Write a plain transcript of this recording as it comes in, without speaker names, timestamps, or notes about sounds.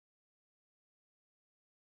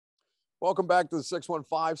Welcome back to the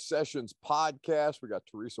 615 Sessions podcast. We got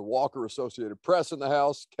Teresa Walker, Associated Press in the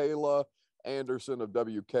house. Kayla Anderson of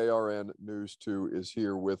WKRN News 2 is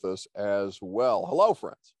here with us as well. Hello,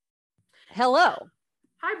 friends. Hello.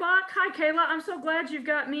 Hi, Buck. Hi, Kayla. I'm so glad you've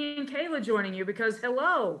got me and Kayla joining you because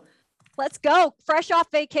hello. Let's go. Fresh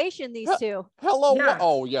off vacation, these two. Hello. Yeah.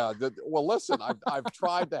 Oh, yeah. Well, listen, I've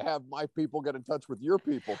tried to have my people get in touch with your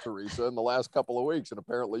people, Teresa, in the last couple of weeks, and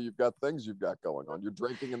apparently you've got things you've got going on. You're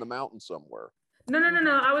drinking in the mountains somewhere. No.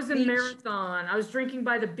 I was in Beach. Marathon. I was drinking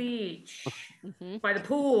by the beach, by the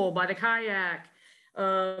pool, by the kayak,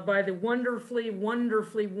 by the wonderfully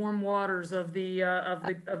warm waters of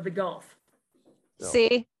the Gulf. Yeah.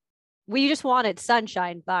 See, we just wanted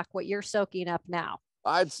sunshine, Buck, what you're soaking up now.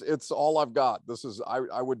 It's all I've got.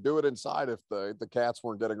 I would do it inside if the cats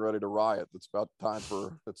weren't getting ready to riot. It's about time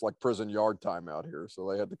it's like prison yard time out here. So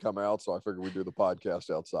they had to come out. So I figured we'd do the podcast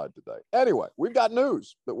outside today. Anyway, we've got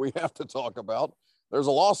news that we have to talk about. There's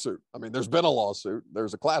a lawsuit. I mean, there's been a lawsuit.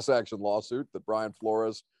 There's a class action lawsuit that Brian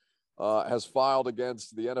Flores has filed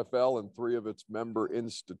against the NFL and 3 of its member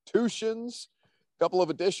institutions. Couple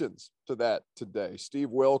of additions to that today.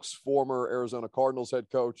 Steve Wilks, former Arizona Cardinals head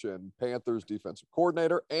coach and Panthers defensive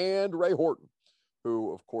coordinator, and Ray Horton,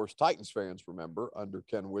 who, of course, Titans fans remember under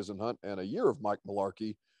Ken Wisenhunt and a year of Mike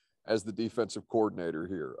Mularkey as the defensive coordinator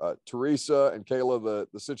here. Teresa and Kayla,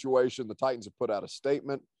 the situation, the Titans have put out a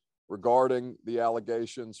statement regarding the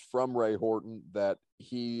allegations from Ray Horton that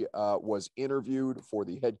he was interviewed for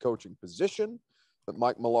the head coaching position that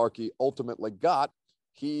Mike Mularkey ultimately got.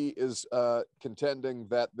 He is contending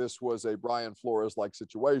that this was a Brian Flores-like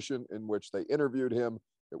situation in which they interviewed him.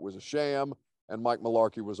 It was a sham, and Mike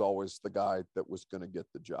Mularkey was always the guy that was going to get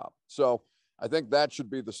the job. So I think that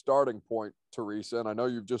should be the starting point, Teresa. And I know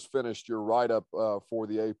you've just finished your write-up for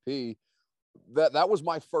the AP. That was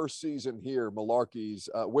my first season here, Mularkey's,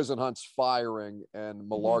 Wisenhunt's firing and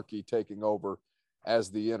Mularkey taking over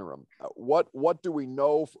as the interim. What do we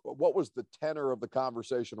know? What was the tenor of the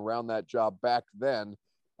conversation around that job back then,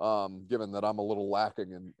 given that I'm a little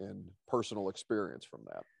lacking in personal experience from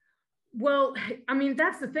that? Well, I mean,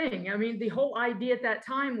 that's the thing. I mean, the whole idea at that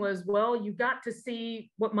time was, well, you got to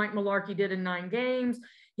see what Mike Mularkey did in 9 games.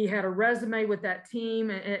 He had a resume with that team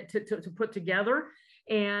to put together.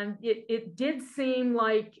 And it did seem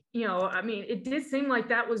like, it did seem like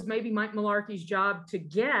that was maybe Mike Mularkey's job to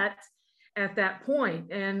get at that point.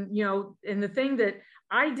 And, and the thing that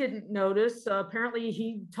I didn't notice, apparently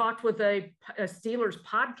he talked with a Steelers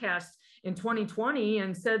podcast in 2020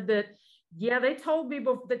 and said that, yeah, they told me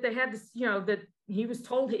that they had to, that he was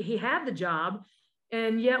told he had the job.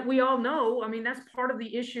 And yet we all know, I mean, that's part of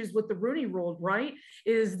the issues with the Rooney Rule, right?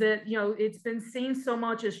 Is that, it's been seen so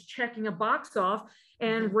much as checking a box off,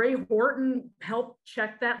 and Ray Horton helped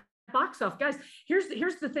check that box off. Guys, here's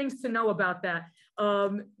the things to know about that.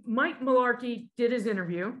 Mike Mularkey did his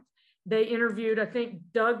interview. They interviewed, I think,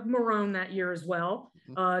 Doug Marrone that year as well.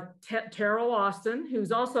 Terrell Austin, he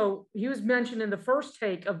was mentioned in the first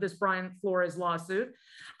take of this Brian Flores lawsuit,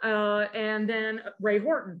 and then Ray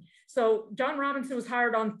Horton. So John Robinson was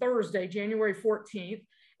hired on Thursday, January 14th,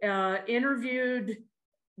 interviewed.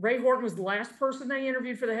 Ray Horton was the last person they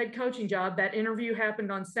interviewed for the head coaching job. That interview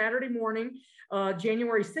happened on Saturday morning,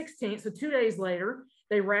 January 16th. So 2 days later,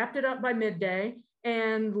 they wrapped it up by midday.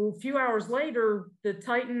 And a few hours later, the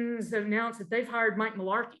Titans announced that they've hired Mike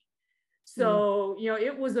Mularkey. So,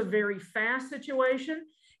 it was a very fast situation.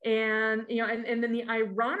 And, and then the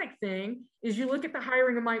ironic thing is you look at the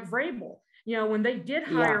hiring of Mike Vrabel. When they did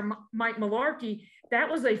hire Mike Mularkey, that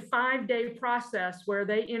was a 5-day process where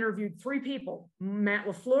they interviewed 3 people. Matt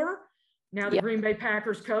LaFleur, now the Green Bay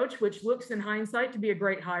Packers coach, which looks in hindsight to be a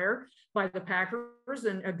great hire by the Packers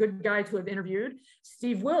and a good guy to have interviewed.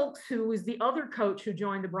 Steve Wilks, who was the other coach who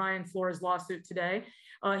joined the Brian Flores lawsuit today.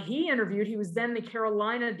 He interviewed. He was then the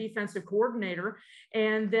Carolina defensive coordinator.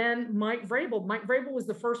 And then Mike Vrabel. Mike Vrabel was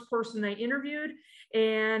the first person they interviewed.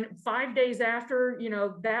 And 5 days after,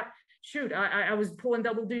 I was pulling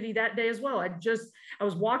double duty that day as well. I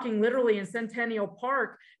was walking literally in Centennial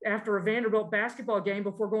Park after a Vanderbilt basketball game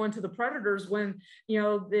before going to the Predators when,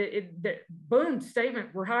 the boom statement,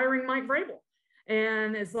 we're hiring Mike Vrabel.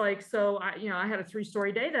 And it's like, so I had a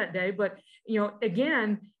 3-story day that day, but,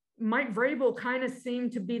 again, Mike Vrabel kind of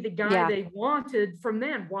seemed to be the guy they wanted from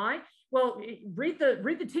them. Why? Well, read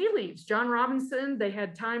the tea leaves. John Robinson, they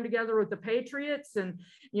had time together with the Patriots, and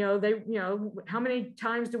how many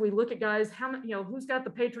times do we look at guys? Who's got the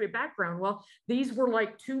Patriot background? Well, these were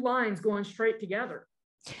like 2 lines going straight together.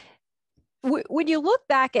 When you look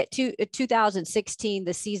back at 2016,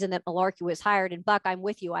 the season that Mularkey was hired, and Buck, I'm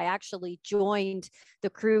with you. I actually joined the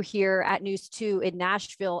crew here at News 2 in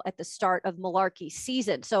Nashville at the start of Mularkey's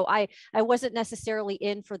season. So I wasn't necessarily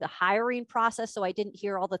in for the hiring process, so I didn't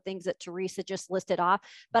hear all the things that Teresa just listed off.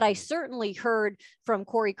 But I certainly heard from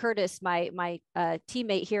Corey Curtis, my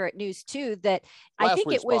teammate here at News 2, that Last I think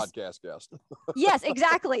week's it was podcast guest. Yes,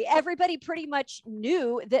 exactly. Everybody pretty much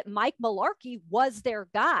knew that Mike Mularkey was their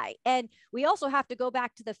guy. And we also have to go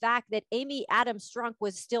back to the fact that Amy Adams Strunk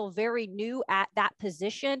was still very new at that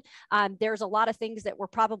position. There's a lot of things that were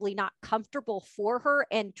probably not comfortable for her.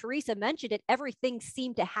 And Teresa mentioned it, everything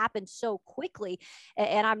seemed to happen so quickly.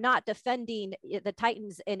 And I'm not defending the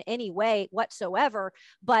Titans in any way whatsoever,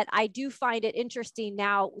 but I do find it interesting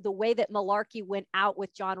now, the way that Mularkey went out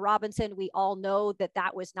with John Robinson. We all know that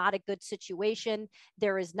that was not a good situation.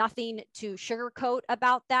 There is nothing to sugarcoat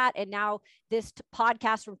about that. And now this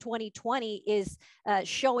podcast from 2020 is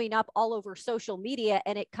showing up all over social media,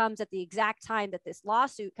 and it comes at the exact time that this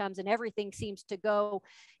lawsuit comes, and everything seems to go,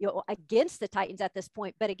 against the Titans at this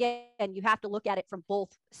point. But again, you have to look at it from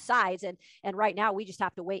both sides, and right now we just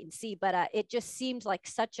have to wait and see. But it just seems like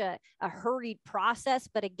such a hurried process.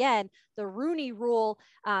 But again, the Rooney Rule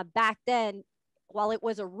back then, while it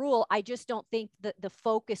was a rule, I just don't think that the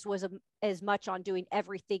focus was as much on doing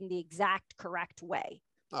everything the exact correct way.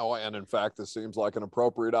 Oh, and in fact, this seems like an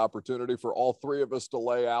appropriate opportunity for all three of us to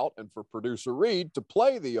lay out and for producer Reed to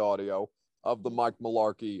play the audio of the Mike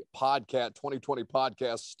Mularkey podcast, 2020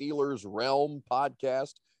 podcast, Steelers Realm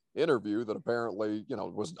podcast interview that apparently,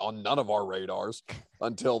 was on none of our radars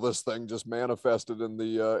until this thing just manifested in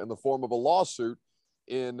the form of a lawsuit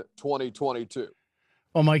in 2022.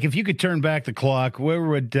 Well, Mike, if you could turn back the clock, where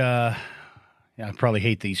would, I probably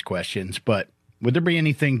hate these questions, but would there be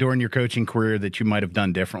anything during your coaching career that you might have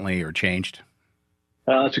done differently or changed?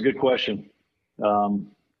 That's a good question.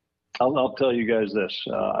 I'll tell you guys this.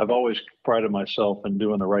 I've always prided myself in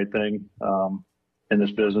doing the right thing in this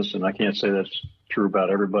business, and I can't say that's true about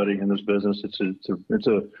everybody in this business.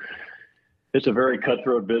 It's a very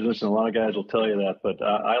cutthroat business, and a lot of guys will tell you that. But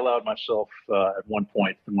I allowed myself at one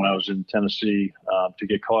point when I was in Tennessee to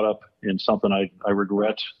get caught up in something I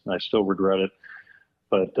regret. And I still regret it.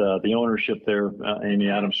 But the ownership there, Amy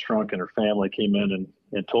Adams Strunk and her family, came in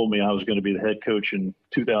and told me I was going to be the head coach in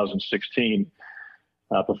 2016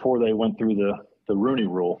 before they went through the Rooney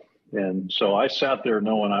Rule. And so I sat there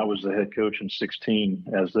knowing I was the head coach in 16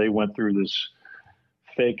 as they went through this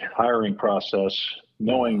fake hiring process,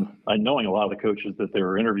 knowing a lot of the coaches that they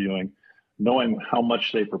were interviewing, knowing how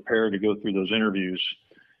much they prepared to go through those interviews,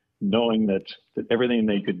 knowing that everything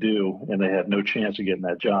they could do, and they had no chance of getting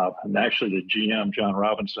that job. And actually the GM, John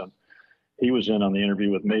Robinson, he was in on the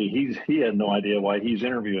interview with me. He had no idea why he's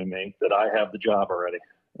interviewing me, that I have the job already.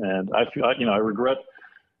 And I regret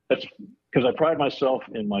that's because I pride myself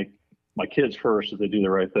in my kids first, that they do the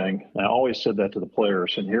right thing. And I always said that to the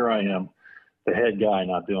players, and here I am, the head guy,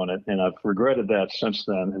 not doing it. And I've regretted that since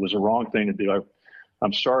then. It was a wrong thing to do.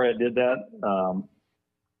 I'm sorry I did that.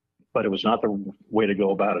 But it was not the way to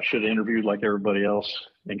go about it. Should have interviewed like everybody else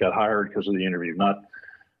and got hired because of the interview,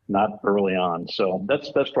 not early on. So that's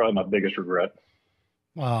probably my biggest regret.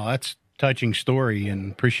 Wow, that's a touching story,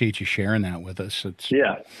 and appreciate you sharing that with us. So it's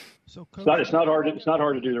not hard. It's not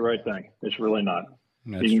hard to do the right thing. It's really not.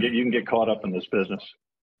 You can get caught up in this business.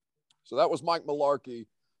 So that was Mike Mularkey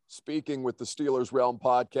speaking with the Steelers Realm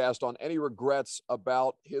podcast on any regrets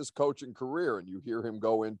about his coaching career, and you hear him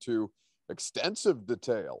go into extensive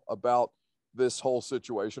detail about this whole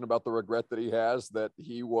situation, about the regret that he has that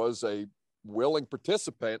he was a willing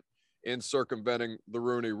participant in circumventing the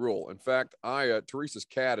Rooney Rule. In fact, Teresa's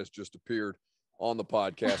cat has just appeared on the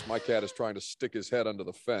podcast. My cat is trying to stick his head under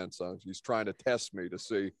the fence. He's trying to test me to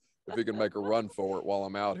see if he can make a run for it while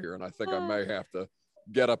I'm out here. And I think I may have to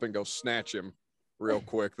get up and go snatch him real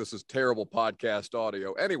quick. This is terrible podcast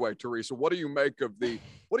audio. Anyway, Teresa, what do you make of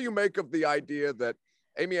the idea that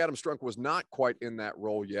Amy Adams Strunk was not quite in that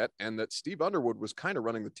role yet, and that Steve Underwood was kind of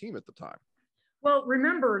running the team at the time? Well,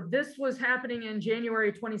 remember, this was happening in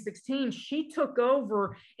January 2016. She took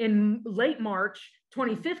over in late March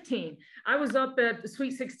 2015. I was up at the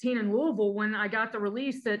Sweet 16 in Louisville when I got the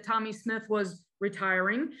release that Tommy Smith was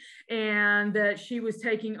retiring and that she was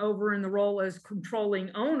taking over in the role as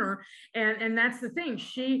controlling owner. And that's the thing.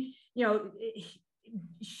 She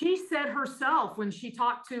said herself when she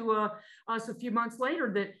talked to us a few months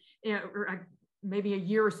later that, or maybe a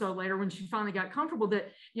year or so later, when she finally got comfortable, that,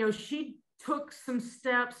 she took some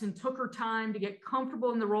steps and took her time to get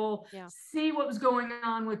comfortable in the role, see what was going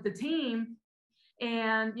on with the team.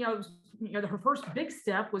 And, her first big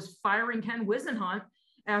step was firing Ken Wisenhunt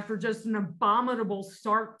after just an abominable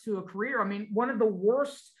start to a career. I mean, one of the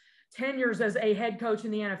worst tenures as a head coach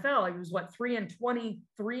in the NFL. He was 3-23,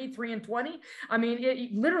 3-20. I mean,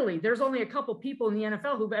 literally, there's only a couple people in the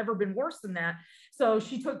NFL who've ever been worse than that. So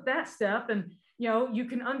she took that step, and you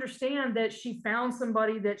can understand that she found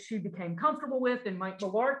somebody that she became comfortable with in Mike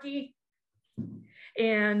Mularkey.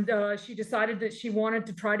 And she decided that she wanted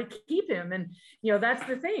to try to keep him. And, that's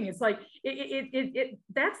the thing. It's like,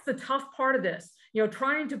 that's the tough part of this,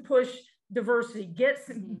 trying to push diversity,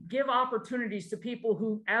 give opportunities to people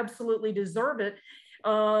who absolutely deserve it.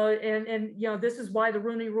 And this is why the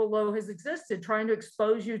Rooney Rule has existed, trying to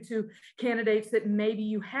expose you to candidates that maybe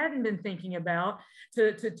you hadn't been thinking about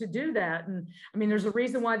to do that. And I mean, there's a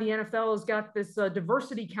reason why the NFL has got this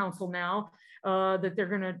diversity council now that they're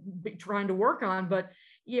going to be trying to work on. But,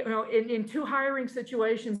 in two hiring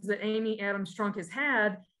situations that Amy Adams Strunk has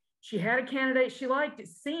had, she had a candidate she liked, it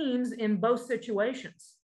seems, in both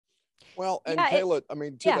situations. Well, and Kayla, I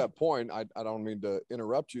mean, to that point, I don't mean to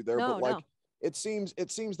interrupt you there, but it seems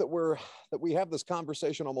that we have this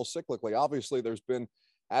conversation almost cyclically. Obviously, there's been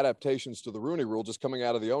adaptations to the Rooney Rule just coming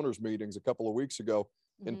out of the owners' meetings a couple of weeks ago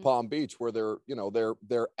in Palm Beach, where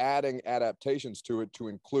they're adding adaptations to it to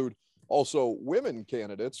include also women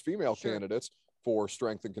candidates, female candidates for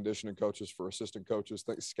strength and conditioning coaches, for assistant coaches,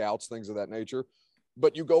 scouts, things of that nature.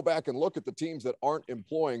 But you go back and look at the teams that aren't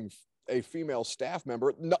employing a female staff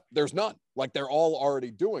member, no, there's none. Like, they're all already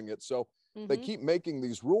doing it. So they keep making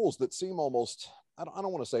these rules that seem almost, I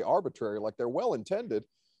don't want to say arbitrary, like they're well intended,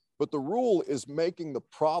 but the rule is making the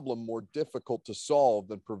problem more difficult to solve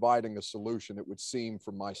than providing a solution, it would seem,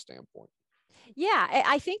 from my standpoint. Yeah,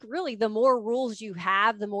 I think really the more rules you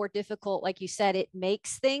have, the more difficult, like you said, it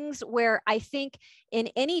makes things. Where I think in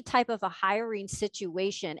any type of a hiring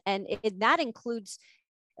situation, and that includes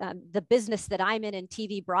the business that I'm in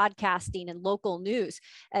TV broadcasting and local news.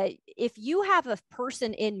 If you have a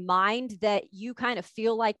person in mind that you kind of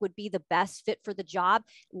feel like would be the best fit for the job,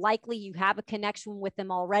 likely you have a connection with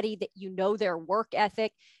them already, that their work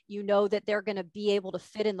ethic, that they're going to be able to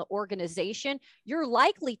fit in the organization, you're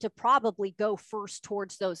likely to probably go first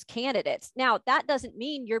towards those candidates. Now, that doesn't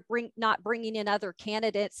mean you're not bringing in other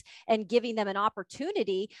candidates and giving them an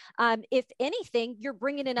opportunity. If anything, you're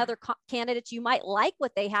bringing in other candidates. You might like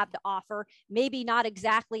what they have to offer, maybe not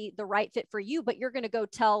exactly the right fit for you, but you're going to go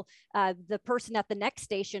tell the person at the next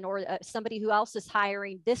station or somebody who else is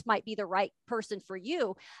hiring, this might be the right person for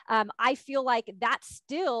you. I feel like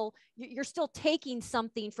you're still taking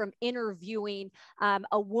something from interviewing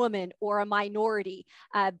a woman or a minority,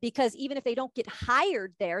 because even if they don't get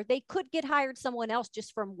hired there, they could get hired someone else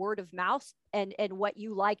just from word of mouth and what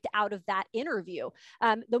you liked out of that interview.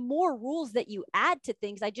 The more rules that you add to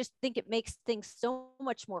things, I just think it makes things so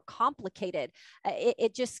much more complicated.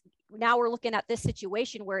 Now we're looking at this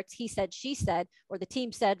situation where it's he said, she said, or the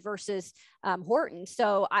team said versus Horton.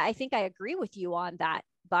 So I think I agree with you on that,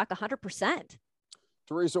 Buck, 100%.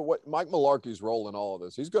 Teresa, what Mike Mularkey's role in all of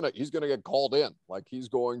this? He's gonna get called in. Like, he's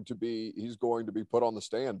going to be put on the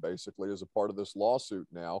stand basically as a part of this lawsuit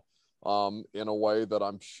now, in a way that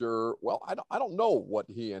I'm sure. Well, I don't know what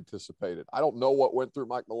he anticipated. I don't know what went through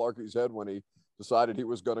Mike Mularkey's head when he decided he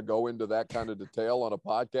was going to go into that kind of detail on a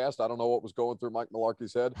podcast. I don't know what was going through Mike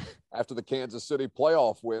Mularkey's head after the Kansas City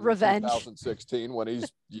playoff win in 2016, when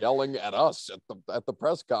he's yelling at us at the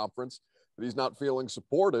press conference that he's not feeling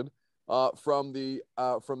supported from the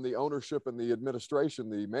ownership and the administration,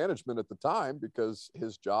 the management at the time, because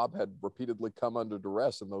his job had repeatedly come under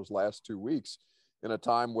duress in those last 2 weeks, in a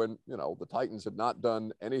time when, the Titans had not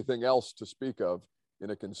done anything else to speak of in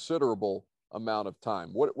a considerable amount of time.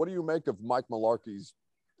 What do you make of Mike Mularkey's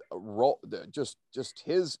role, just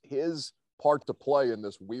his part to play in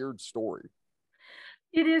this weird story?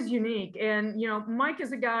 It is unique. And, Mike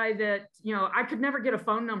is a guy that, I could never get a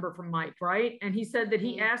phone number from Mike, right? And he said that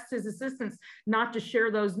he asked his assistants not to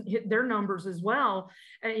share their numbers as well.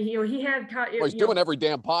 And, he had... he's doing every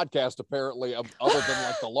damn podcast, apparently, other than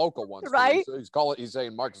like the local ones. Right. He's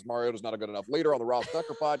saying Marcus Mariota's not a good enough leader on the Ross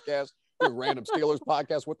Tucker podcast, doing random Steelers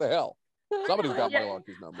podcast. What the hell? Somebody's got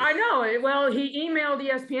Mularkey's number. I know. Well, he emailed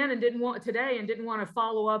ESPN and didn't want to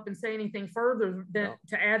follow up and say anything further to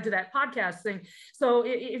add to that podcast thing. So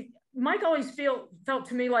Mike always felt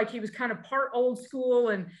to me like he was kind of part old school,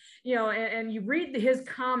 and and you read his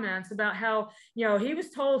comments about how he was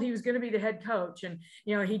told he was going to be the head coach, and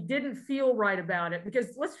he didn't feel right about it,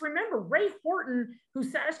 because let's remember, Ray Horton, who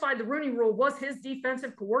satisfied the Rooney Rule, was his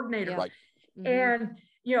defensive coordinator, right. And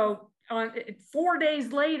 4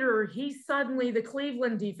 days later, he's suddenly the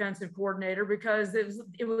Cleveland defensive coordinator because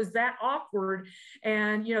it was that awkward.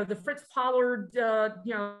 And, the Fritz Pollard,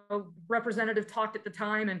 representative talked at the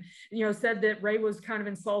time and, said that Ray was kind of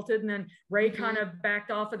insulted. And then Ray kind of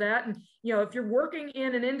backed off of that. And, if you're working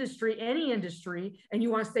in an industry, any industry, and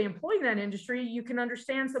you want to stay employed in that industry, you can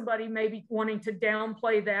understand somebody maybe wanting to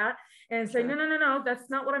downplay that and say, no, that's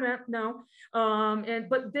not what I meant. No.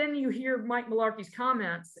 But then you hear Mike Mularkey's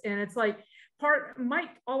comments, and it's like Mike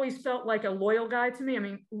always felt like a loyal guy to me. I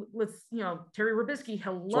mean, Terry Robisky,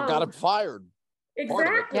 hello. So got him fired.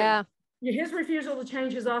 Exactly. Yeah. His refusal to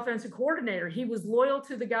change his offensive coordinator. He was loyal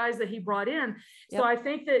to the guys that he brought in. So I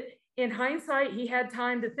think that in hindsight, he had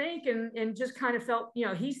time to think and just kind of felt,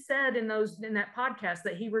 he said in that podcast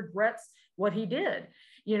that he regrets what he did,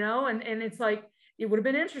 and it's like, it would have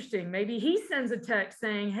been interesting. Maybe he sends a text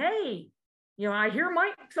saying, hey, I hear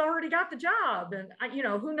Mike's already got the job, and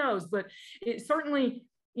who knows, but it certainly,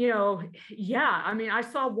 I mean, I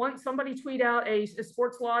saw somebody tweet out a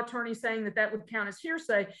sports law attorney saying that would count as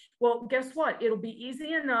hearsay. Well, guess what? It'll be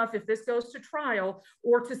easy enough if this goes to trial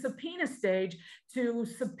or to subpoena stage to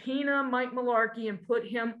subpoena Mike Mularkey and put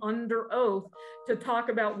him under oath to talk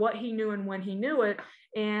about what he knew and when he knew it.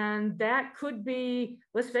 And that could be,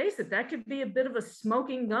 let's face it, that could be a bit of a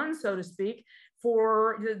smoking gun, so to speak,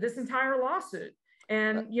 for this entire lawsuit.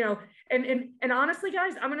 And, and honestly,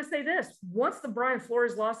 guys, I'm going to say this. Once the Brian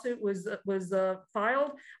Flores lawsuit was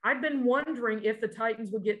filed, I've been wondering if the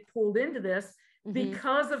Titans would get pulled into this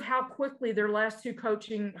because of how quickly their last two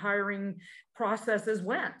coaching hiring processes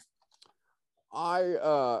went.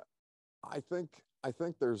 I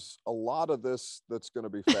think there's a lot of this that's going to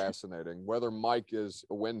be fascinating, whether Mike is,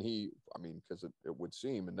 because it would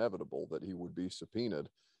seem inevitable that he would be subpoenaed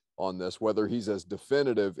on this, whether he's as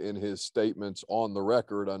definitive in his statements on the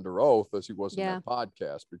record under oath as he was in that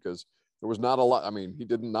podcast, because there was not a lot. I mean, he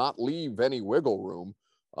did not leave any wiggle room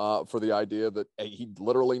for the idea that he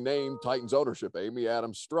literally named Titans ownership, Amy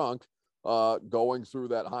Adams Strunk, going through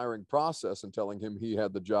that hiring process and telling him he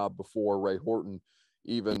had the job before Ray Horton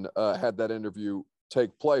even had that interview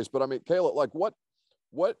take place. But I mean, Kayla, like what,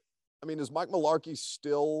 is Mike Mularkey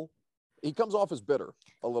still, he comes off as bitter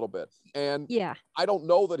a little bit. And I don't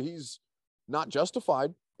know that he's not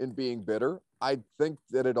justified in being bitter. I think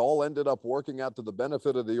that it all ended up working out to the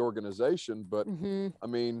benefit of the organization. But I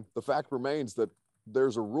mean, the fact remains that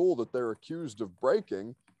there's a rule that they're accused of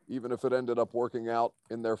breaking, even if it ended up working out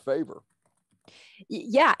in their favor.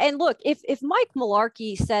 Yeah. And look, if Mike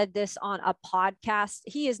Mularkey said this on a podcast,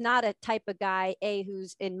 he is not a type of guy,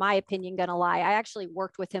 who's, in my opinion, going to lie. I actually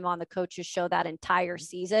worked with him on the coaches show that entire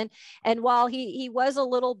season. And while he was a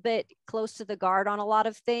little bit close to the guard on a lot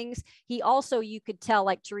of things, he also, you could tell,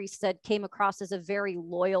 like Teresa said, came across as a very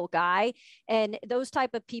loyal guy. And those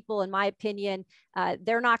type of people, in my opinion,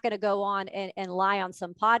 they're not going to go on and lie on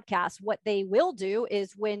some podcasts. What they will do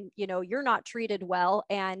is when, you're not treated well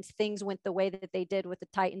and things went the way that they did with the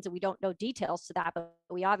Titans, and we don't know details to that, but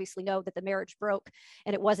we obviously know that the marriage broke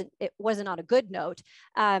and it wasn't on a good note,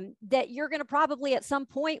 that you're going to probably at some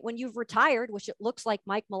point when you've retired, which it looks like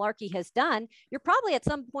Mike Mularkey has done, you're probably at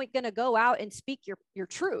some point going to go out and speak your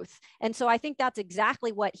truth. And so I think that's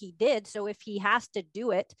exactly what he did. So if he has to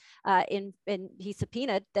do it and he's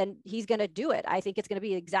subpoenaed, then he's going to do it. I think it's going to be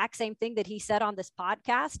the exact same thing that he said on this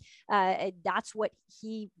podcast. That's what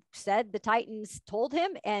he said the Titans told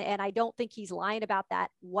him. And I don't think he's lying about that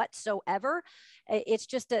whatsoever. It's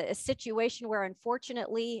just a situation where,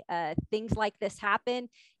 unfortunately, things like this happen.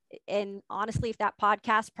 And honestly, if that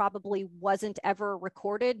podcast probably wasn't ever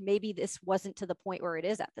recorded, maybe this wasn't to the point where it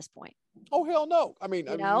is at this point. Oh, hell no. I mean,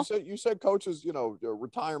 you said coaches,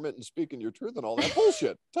 retirement and speaking your truth and all that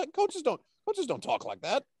bullshit. Coaches don't talk like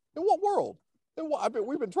that. In what world?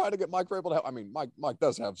 We've been trying to get Mike Vrabel to have, Mike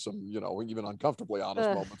does have some, even uncomfortably honest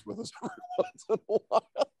moments with us every once in a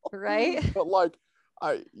while. Right. But like,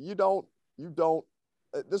 you don't,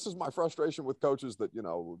 this is my frustration with coaches that,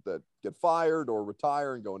 that get fired or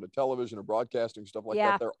retire and go into television or broadcasting, stuff like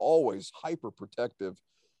that. They're always hyper protective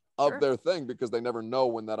of their thing because they never know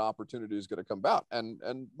when that opportunity is going to come about. And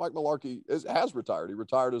Mike Mularkey has retired. He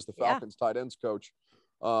retired as the Falcons tight ends coach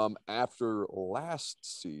after last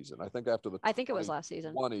season. I think it was last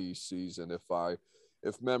season. 2020 season,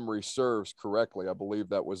 if memory serves correctly. I believe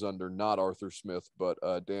that was under not Arthur Smith, but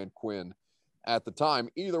Dan Quinn at the time.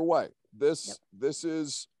 Either way, this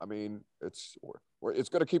is, it's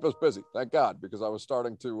going to keep us busy. Thank God, because I was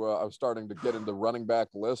starting to get into running back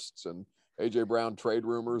lists and AJ Brown trade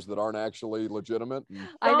rumors that aren't actually legitimate.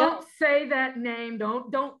 Don't say that name.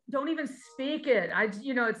 Don't even speak it.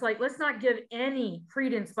 It's like, let's not give any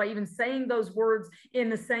credence by even saying those words in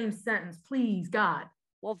the same sentence. Please, God.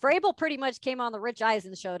 Well, Vrabel pretty much came on the Rich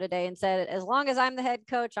Eisen show today and said, as long as I'm the head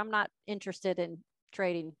coach, I'm not interested in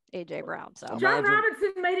trading AJ Brown. So John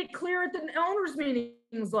Robinson made it clear at the owners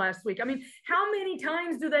meetings last week. I mean, how many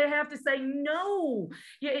times do they have to say no?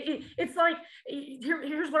 It's like,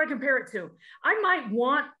 here's what I compare it to. I might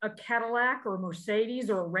want a Cadillac or a Mercedes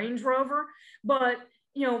or a Range Rover, but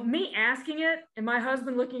me asking it and my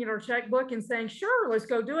husband looking at our checkbook and saying, sure, let's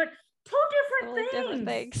go do it. Two different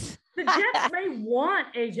things. The Jets may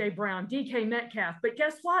want AJ Brown, DK Metcalf, but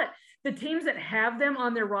guess what? The teams that have them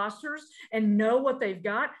on their rosters and know what they've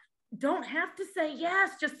got don't have to say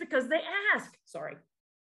yes just because they ask. Sorry.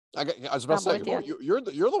 I was about to say, you're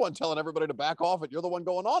the one telling everybody to back off it. You're the one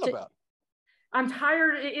going on about it. I'm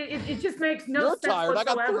tired. It just makes no sense. You're tired.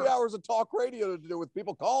 Whatsoever. I got 3 hours of talk radio to do with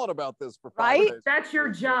people calling about this for 5 right? days. That's your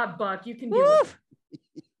job, Buck. You can do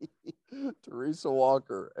it. Teresa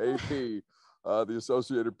Walker, AP. The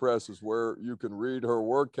Associated Press is where you can read her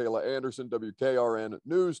work. Kayla Anderson, WKRN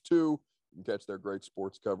News 2. You can catch their great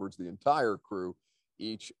sports coverage, the entire crew,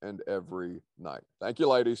 each and every night. Thank you,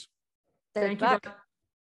 ladies. Thank you, Buck.